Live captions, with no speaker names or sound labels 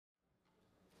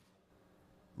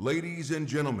Ladies and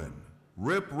gentlemen,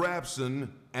 Rip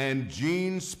Rapson and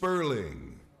Gene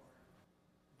Sperling.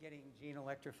 Getting Gene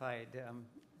electrified.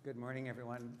 Good morning,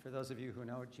 everyone. For those of you who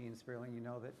know Gene Sperling, you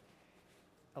know that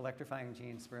electrifying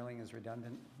Gene Sperling is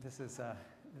redundant. This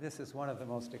is one of the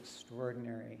most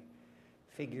extraordinary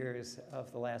figures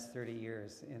of the last 30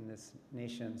 years in this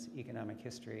nation's economic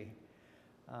history.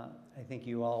 I think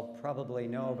you all probably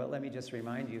know, but let me just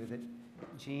remind you that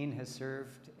Gene has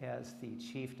served as the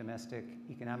chief domestic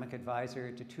economic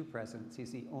advisor to 2 presidents.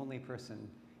 He's the only person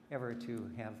ever to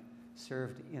have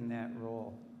served in that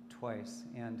role twice.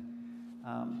 And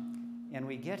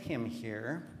we get him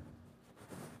here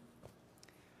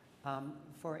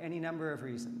for any number of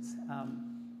reasons.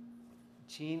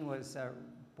 Gene was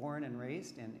born and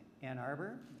raised in Ann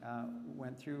Arbor,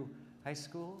 went through high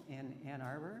school in Ann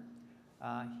Arbor.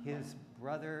 His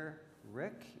brother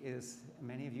Rick is,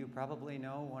 many of you probably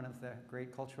know, one of the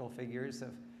great cultural figures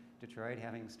of Detroit,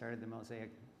 having started the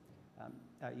Mosaic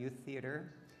Youth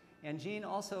Theater. And Gene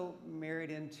also married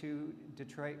into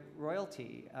Detroit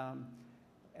royalty.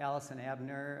 Allison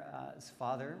Abner's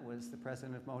father was the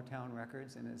president of Motown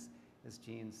Records and is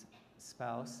Gene's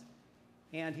spouse.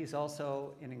 And he's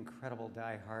also an incredible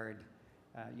die-hard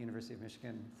University of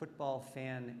Michigan football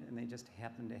fan, and they just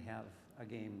happen to have a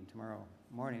game tomorrow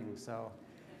morning. So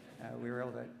we were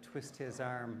able to twist his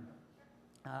arm.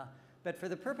 But for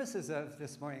the purposes of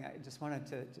this morning, I just wanted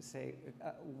to say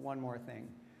one more thing,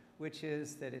 which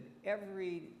is that at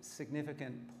every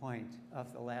significant point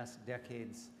of the last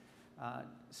decade's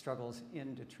struggles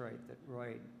in Detroit that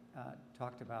Roy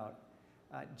talked about,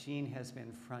 Gene has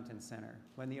been front and center.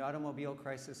 When the automobile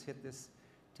crisis hit this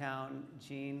town,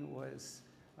 Gene was,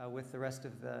 with the rest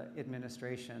of the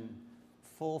administration,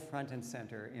 full front and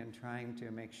center in trying to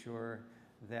make sure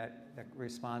that the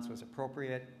response was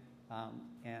appropriate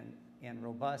and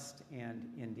robust,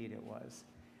 and indeed it was.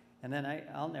 And then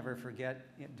I'll never forget,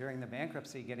 during the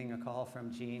bankruptcy, getting a call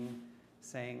from Gene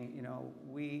saying, you know,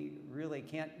 we really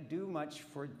can't do much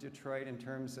for Detroit in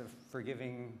terms of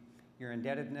forgiving your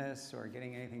indebtedness or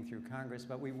getting anything through Congress,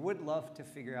 but we would love to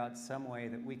figure out some way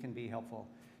that we can be helpful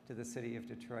to the city of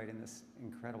Detroit in this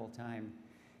incredible time.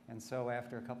 And so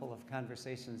after a couple of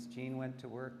conversations, Gene went to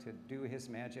work to do his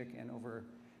magic, and over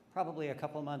probably a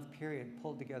couple-month period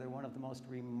pulled together one of the most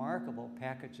remarkable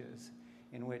packages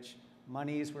in which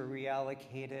monies were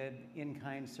reallocated,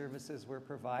 in-kind services were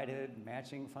provided,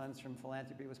 matching funds from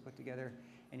philanthropy was put together,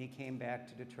 and he came back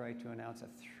to Detroit to announce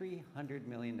a $300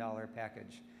 million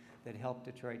package that helped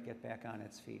Detroit get back on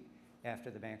its feet after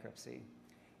the bankruptcy.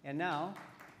 And now,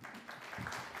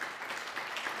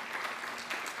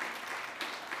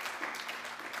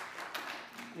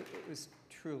 it was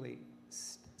truly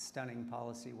stunning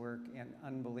policy work and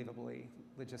unbelievably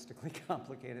logistically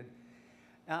complicated.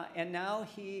 And now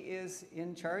he is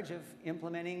in charge of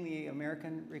implementing the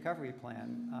American Recovery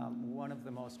Plan, one of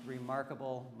the most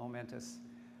remarkable, momentous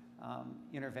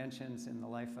interventions in the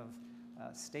life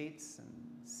of states and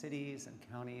cities and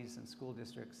counties and school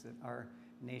districts that our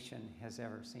nation has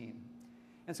ever seen.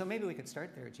 And so maybe we could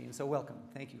start there, Gene. So welcome.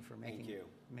 Thank you for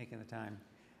making the time.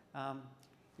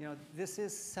 You know, this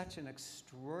is such an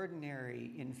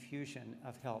extraordinary infusion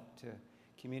of help to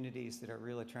communities that are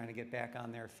really trying to get back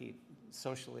on their feet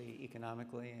socially,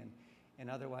 economically, and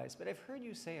otherwise. But I've heard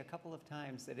you say a couple of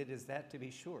times that it is that, to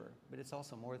be sure, but it's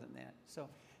also more than that. So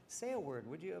say a word,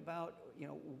 would you, about, you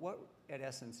know, what at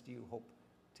essence do you hope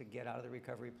to get out of the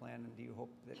recovery plan, and do you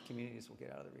hope that communities will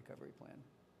get out of the recovery plan?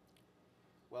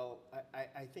 Well,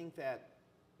 I think that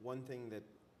one thing that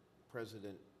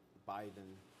President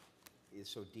Biden is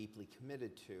so deeply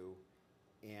committed to,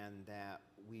 and that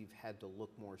we've had to look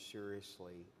more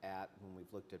seriously at when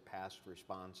we've looked at past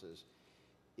responses,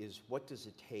 is what does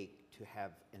it take to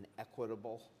have an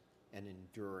equitable and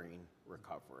enduring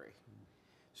recovery?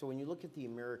 So when you look at the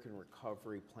American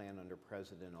Recovery Plan under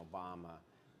President Obama,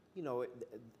 you know,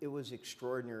 it was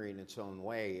extraordinary in its own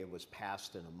way. It was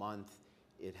passed in a month.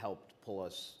 It helped pull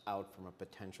us out from a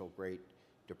potential Great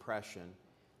Depression.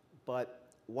 But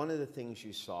one of the things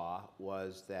you saw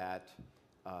was that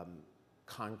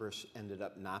Congress ended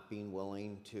up not being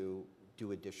willing to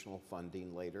do additional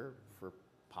funding later for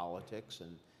politics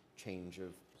and change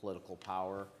of political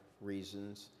power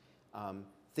reasons.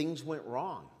 Things went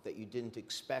wrong that you didn't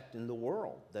expect in the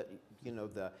world. That, you know,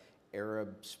 the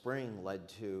Arab Spring led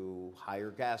to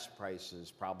higher gas prices,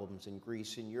 problems in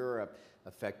Greece and Europe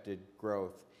affected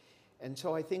growth. And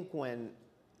so I think when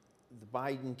the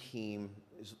Biden team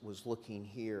was looking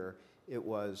here, it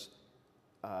was,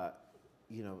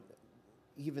 you know,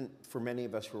 even for many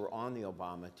of us who were on the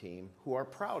Obama team, who are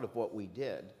proud of what we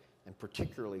did, and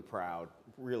particularly proud,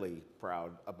 really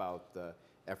proud about the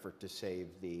effort to save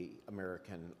the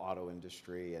American auto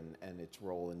industry and its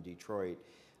role in Detroit.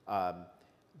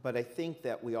 But I think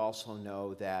that we also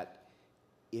know that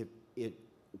it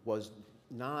was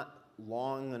not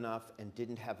long enough and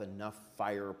didn't have enough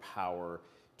firepower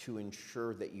to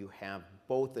ensure that you have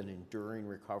both an enduring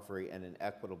recovery and an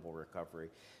equitable recovery.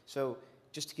 So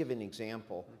just to give an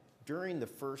example, during the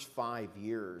first 5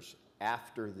 years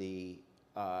after the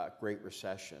Great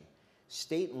Recession,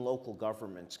 state and local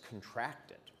governments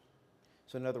contracted.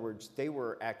 So in other words, they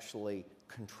were actually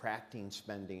contracting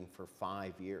spending for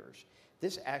 5 years.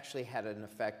 This actually had an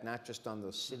effect not just on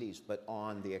those cities, but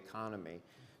on the economy.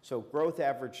 So growth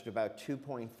averaged about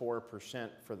 2.4%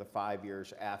 for the 5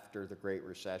 years after the Great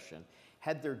Recession.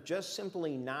 Had there just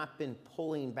simply not been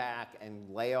pulling back and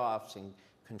layoffs and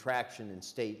contraction in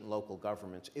state and local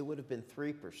governments, it would have been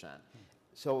 3%.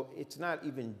 So it's not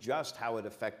even just how it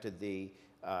affected the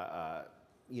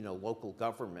local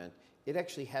government. It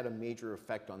actually had a major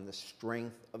effect on the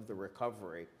strength of the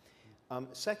recovery.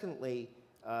 Secondly,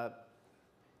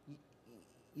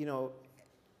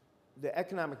 the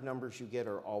economic numbers you get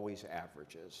are always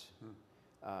averages.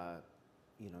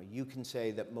 You can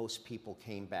say that most people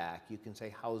came back. You can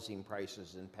say housing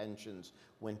prices and pensions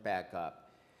went back up.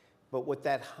 But what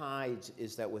that hides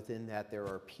is that within that there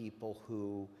are people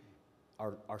who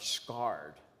are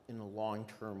scarred in a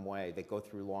long-term way. They go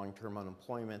through long-term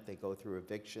unemployment, they go through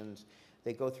evictions,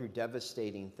 they go through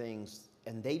devastating things,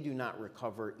 and they do not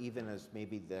recover even as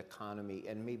maybe the economy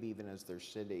and maybe even as their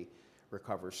city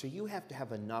recovers. So you have to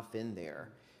have enough in there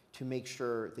to make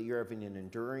sure that you're having an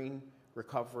enduring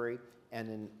recovery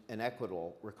and an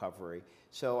equitable recovery.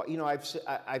 So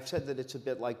I've said that it's a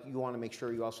bit like you want to make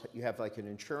sure you have like an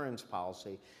insurance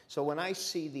policy. So when I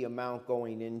see the amount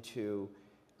going into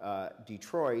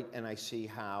Detroit and I see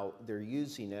how they're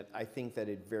using it, I think that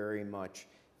it very much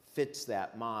fits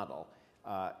that model.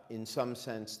 In some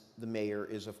sense, the mayor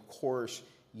is of course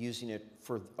using it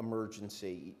for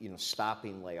emergency,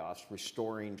 stopping layoffs,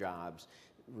 restoring jobs,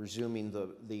 resuming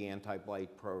the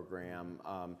anti-blight program,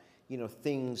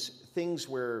 things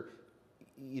where,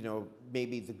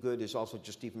 maybe the good is also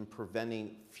just even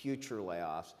preventing future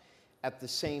layoffs. At the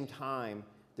same time,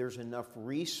 there's enough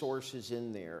resources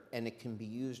in there and it can be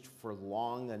used for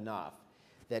long enough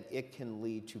that it can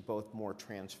lead to both more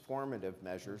transformative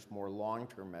measures, more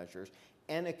long-term measures,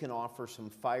 and it can offer some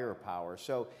firepower.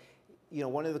 So,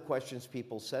 one of the questions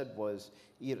people said was,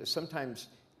 sometimes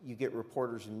you get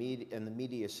reporters and the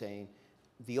media saying,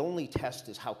 the only test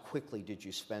is how quickly did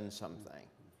you spend something.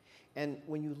 And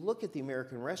when you look at the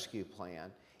American Rescue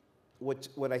Plan,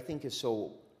 what I think is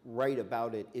so right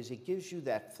about it is it gives you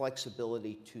that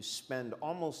flexibility to spend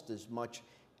almost as much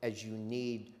as you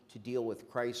need to deal with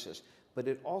crisis, but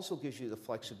it also gives you the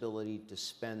flexibility to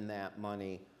spend that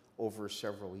money over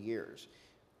several years.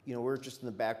 We're just in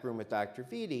the back room with Dr.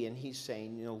 Vitti, and he's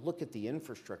saying, look at the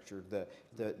infrastructure,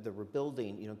 the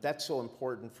rebuilding, that's so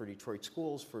important for Detroit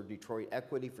schools, for Detroit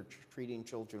equity, for treating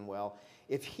children well.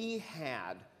 If he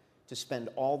had to spend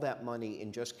all that money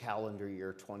in just calendar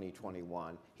year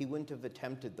 2021, he wouldn't have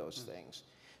attempted those things.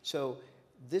 So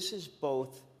this is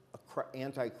both an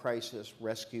anti-crisis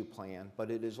rescue plan,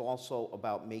 but it is also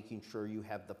about making sure you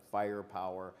have the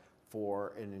firepower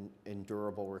for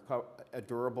a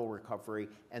durable recovery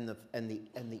and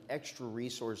the extra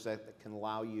resource that can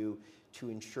allow you to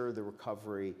ensure the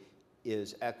recovery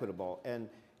is equitable. And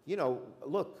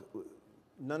look,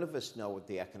 none of us know what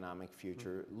the economic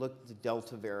future. Look at the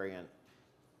Delta variant.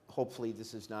 Hopefully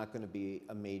this is not going to be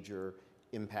a major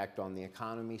impact on the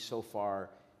economy. So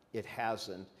far it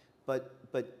hasn't, but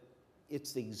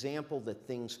it's the example that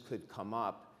things could come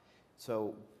up.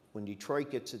 So when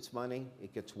Detroit gets its money,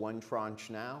 it gets one tranche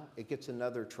now, it gets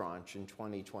another tranche in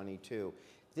 2022.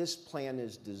 This plan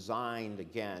is designed,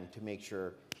 again, to make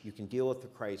sure you can deal with the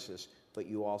crisis, but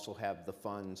you also have the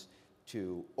funds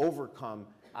to overcome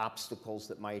obstacles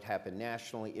that might happen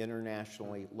nationally,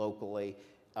 internationally, locally,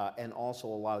 and also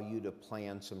allow you to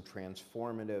plan some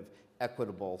transformative,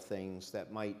 equitable things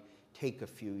that might take a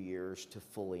few years to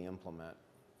fully implement.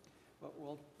 Well,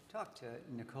 we'll talk to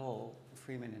Nicole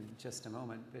Freeman in just a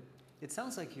moment, but it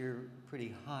sounds like you're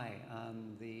pretty high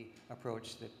on the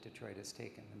approach that Detroit has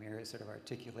taken. The mayor has sort of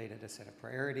articulated a set of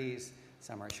priorities.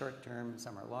 Some are short-term,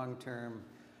 some are long-term.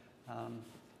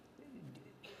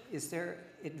 Is there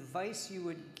advice you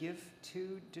would give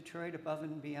to Detroit above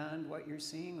and beyond what you're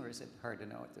seeing, or is it hard to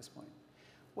know at this point?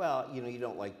 Well, you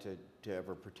don't like to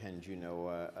ever pretend you know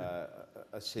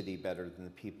a city better than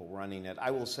the people running it.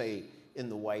 I will say, in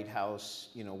the White House,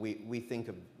 we think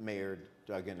of Mayor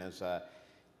Duggan as a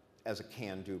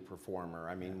can-do performer.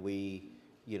 I mean,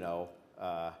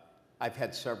 I've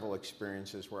had several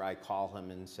experiences where I call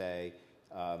him and say,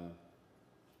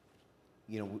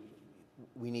 you know,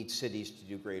 we need cities to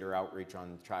do greater outreach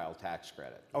on the child tax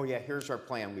credit. Oh yeah, here's our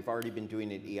plan. We've already been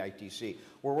doing it at EITC.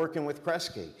 We're working with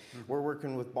Kresge. We're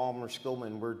working with Balmer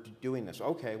Skillman. We're doing this.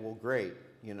 Okay, well, great.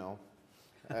 You know,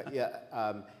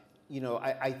 you know,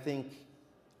 I think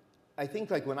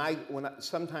like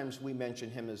sometimes we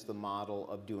mention him as the model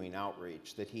of doing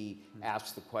outreach. That he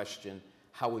asked the question,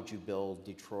 how would you build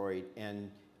Detroit, and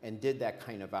did that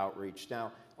kind of outreach.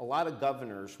 Now, a lot of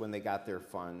governors, when they got their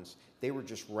funds, they were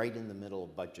just right in the middle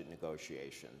of budget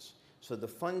negotiations. So the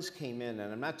funds came in,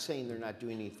 and I'm not saying they're not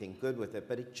doing anything good with it,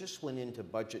 but it just went into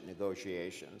budget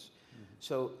negotiations.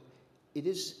 So it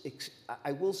is,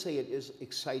 I will say it is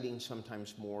exciting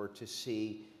sometimes more to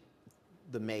see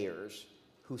the mayors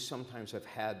who sometimes have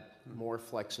had more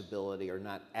flexibility or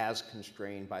not as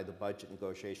constrained by the budget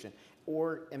negotiation,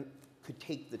 or could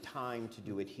take the time to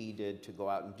do what he did, to go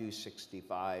out and do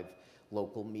 65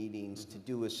 local meetings, to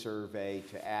do a survey,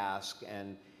 to ask,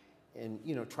 and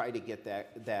you know, try to get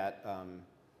that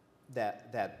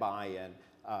buy-in.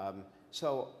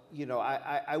 So you know,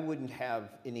 I wouldn't have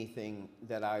anything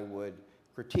that I would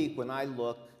critique. When I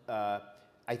look,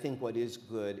 I think what is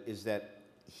good is that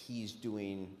he's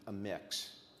doing a mix.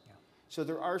 Yeah. So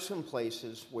there are some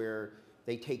places where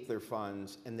they take their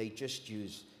funds and they just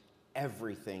use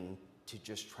everything to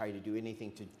just try to do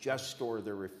anything to just store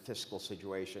their fiscal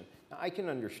situation. Now, I can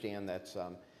understand that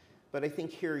some, but I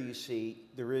think here you see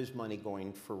there is money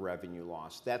going for revenue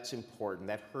loss. That's important.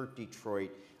 That hurt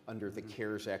Detroit under the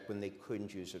CARES Act when they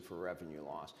couldn't use it for revenue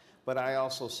loss. But I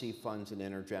also see funds in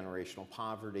intergenerational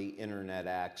poverty, internet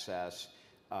access,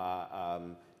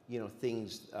 you know,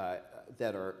 things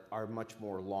that are much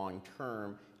more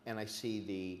long-term, and I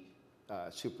see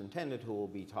the superintendent who we'll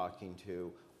be talking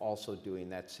to also doing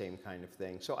that same kind of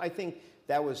thing. So I think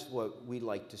that was what we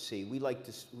like to see. We like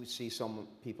to see some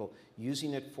people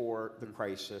using it for the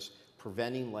crisis,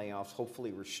 preventing layoffs,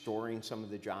 hopefully restoring some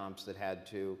of the jobs that had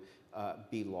to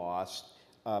be lost,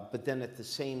 but then at the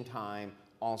same time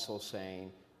also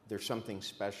saying there's something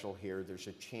special here, there's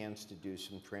a chance to do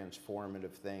some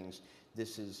transformative things.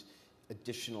 This is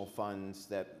additional funds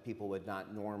that people would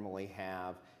not normally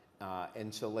have.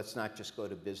 And so let's not just go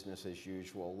to business as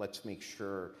usual. Let's make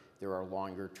sure there are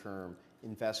longer term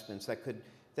investments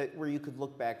where you could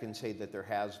look back and say that there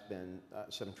has been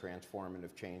some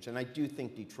transformative change. And I do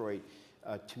think Detroit,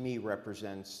 to me,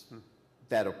 represents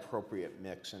that appropriate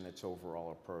mix in its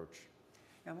overall approach.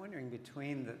 I'm wondering,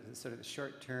 between the sort of the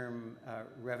short-term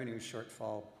revenue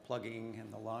shortfall plugging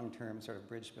and the long-term sort of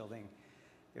bridge building,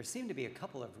 there seem to be a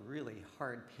couple of really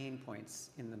hard pain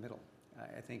points in the middle.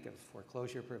 I think of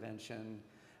foreclosure prevention.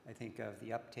 I think of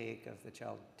the uptake of the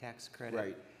child tax credit.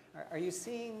 Right. Are you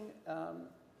seeing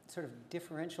sort of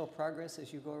differential progress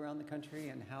as you go around the country,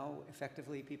 and how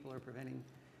effectively people are preventing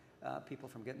people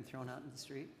from getting thrown out in the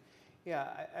street? Yeah,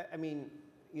 I mean,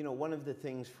 you know, one of the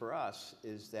things for us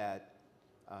is that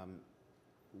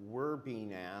we're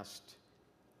being asked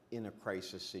in a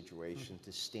crisis situation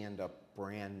to stand up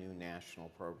brand new national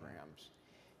programs.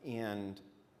 And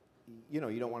you know,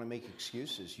 you don't want to make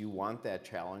excuses. You want that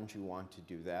challenge, you want to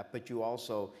do that, but you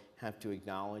also have to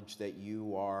acknowledge that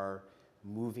you are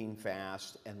moving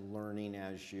fast and learning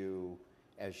as you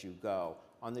go.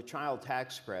 On the child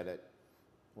tax credit,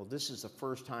 well, this is the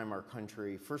first time our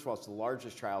country, first of all, it's the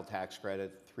largest child tax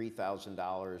credit,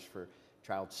 $3,000 for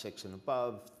child 6 and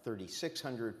above,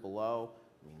 $3,600 below.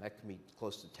 I mean, that can be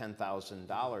close to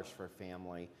 $10,000 for a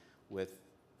family with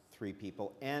 3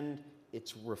 people, and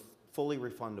it's fully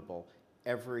refundable.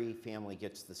 Every family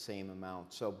gets the same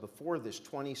amount. So before this,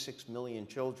 26 million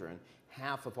children,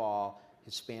 half of all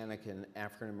Hispanic and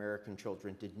African American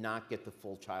children, did not get the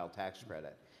full child tax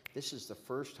credit. This is the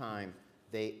first time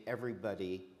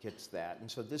everybody gets that. And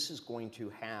so this is going to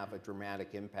have a dramatic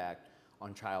impact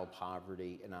on child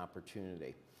poverty and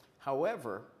opportunity.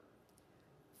 However,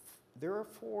 there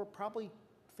are probably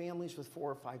families with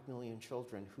 4 or 5 million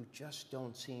children who just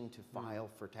don't seem to file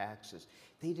for taxes.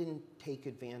 They didn't take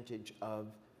advantage of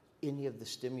any of the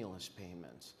stimulus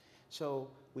payments. So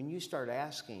when you start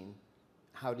asking,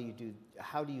 how do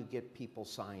you get people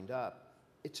signed up?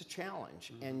 It's a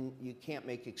challenge, and you can't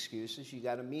make excuses. You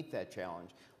got to meet that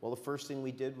challenge. Well, the first thing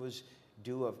we did was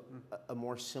do a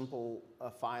more simple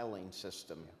filing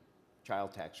system,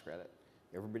 child tax credit.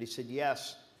 Everybody said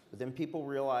yes, but then people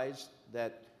realized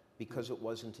that because it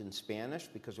wasn't in Spanish,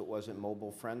 because it wasn't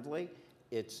mobile friendly,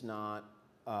 it's not,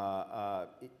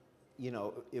 you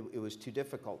know, it was too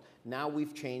difficult. Now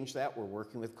we've changed that. We're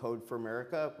working with Code for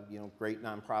America, you know, great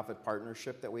nonprofit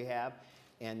partnership that we have.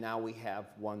 And now we have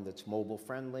one that's mobile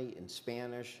friendly in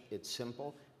Spanish. It's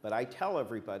simple. But I tell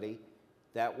everybody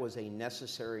that was a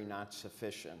necessary, not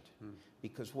sufficient.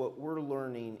 Because what we're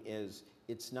learning is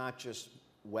it's not just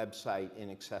website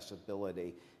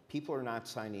inaccessibility. People are not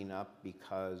signing up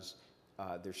because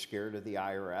they're scared of the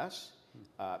IRS.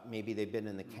 Maybe they've been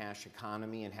in the cash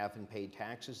economy and haven't paid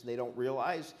taxes. They don't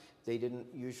realize they didn't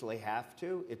usually have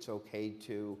to. It's okay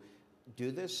to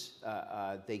do this.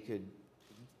 They could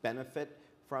benefit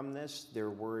from this. They're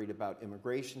worried about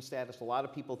immigration status. A lot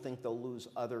of people think they'll lose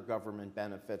other government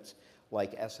benefits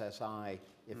like SSI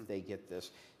if they get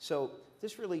this. So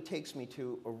this really takes me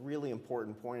to a really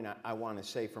important point I want to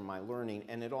say from my learning,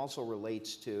 and it also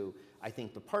relates to, I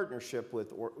think, the partnership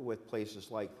with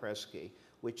places like Kresge,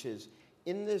 which is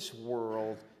in this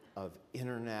world of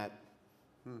internet,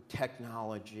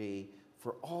 technology,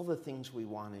 for all the things we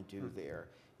want to do there,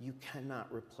 you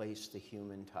cannot replace the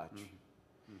human touch.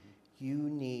 You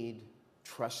need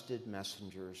trusted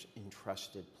messengers in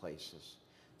trusted places.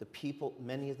 The people,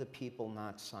 many of the people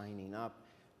not signing up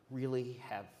really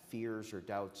have fears or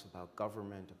doubts about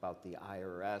government, about the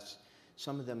IRS.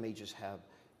 Some of them may just have,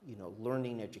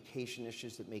 learning education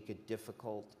issues that make it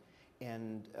difficult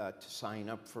and to sign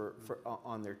up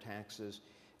on their taxes.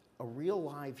 A real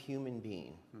live human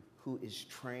being who is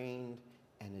trained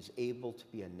and is able to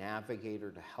be a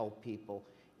navigator to help people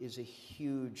is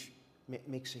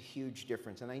makes a huge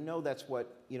difference. And I know that's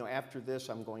what, after this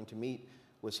I'm going to meet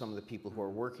with some of the people who are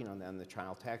working on the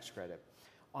child tax credit.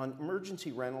 On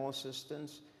emergency rental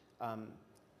assistance,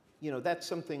 that's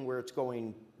something where it's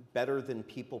going better than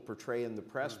people portray in the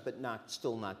press, but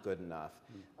still not good enough.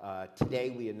 Today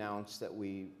we announced that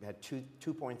we had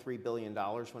 $2.3 billion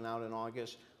went out in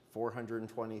August,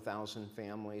 420,000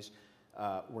 families.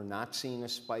 We're not seeing a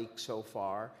spike so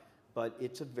far, but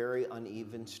it's a very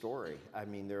uneven story. I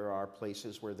mean, there are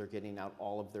places where they're getting out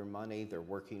all of their money, they're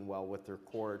working well with their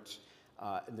courts,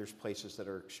 and there's places that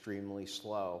are extremely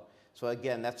slow. So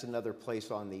again, that's another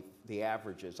place on the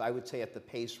averages. I would say at the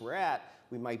pace we're at,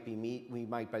 we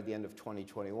might by the end of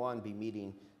 2021 be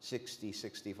meeting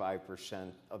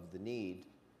 60–65% of the need,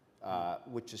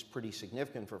 which is pretty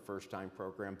significant for a first-time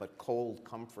program, but cold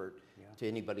comfort to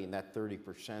anybody in that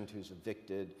 30% who's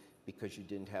evicted because you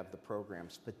didn't have the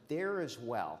programs. But there as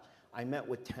well, I met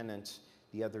with tenants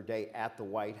the other day at the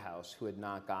White House who had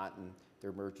not gotten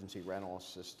their emergency rental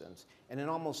assistance. And in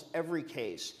almost every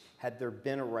case, had there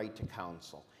been a right to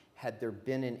counsel, had there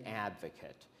been an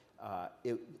advocate,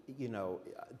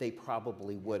 they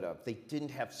probably would have. They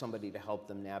didn't have somebody to help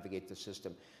them navigate the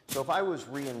system. So if I was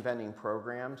reinventing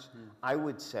programs, I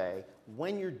would say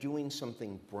when you're doing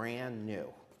something brand new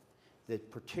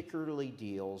that particularly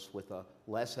deals with a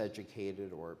less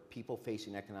educated or people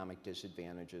facing economic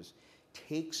disadvantages,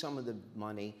 take some of the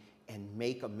money and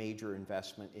make a major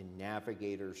investment in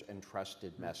navigators and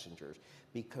trusted messengers.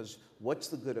 Because what's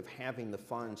the good of having the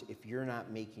funds if you're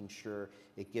not making sure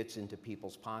it gets into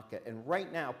people's pocket? And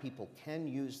right now, people can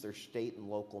use their state and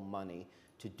local money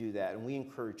to do that. And we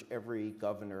encourage every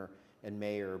governor and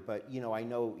mayor. But I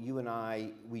know you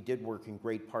and we did work in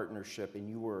great partnership, and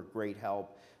you were a great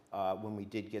help when we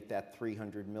did get that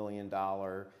 $300 million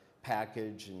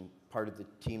package, and part of the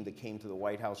team that came to the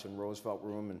White House in Roosevelt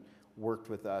Room and worked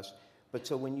with us. But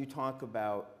so when you talk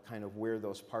about kind of where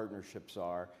those partnerships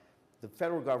are, the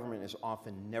federal government is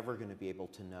often never going to be able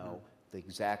to know the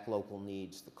exact local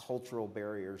needs, the cultural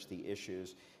barriers, the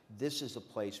issues. This is a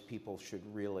place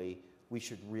we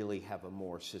should really have a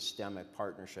more systemic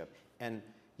partnership. And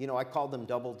I call them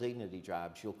double dignity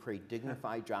jobs. You'll create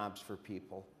dignified jobs for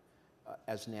people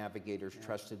as navigators,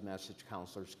 trusted message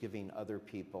counselors, giving other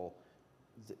people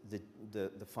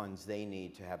the funds they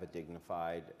need to have a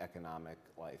dignified economic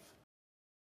life.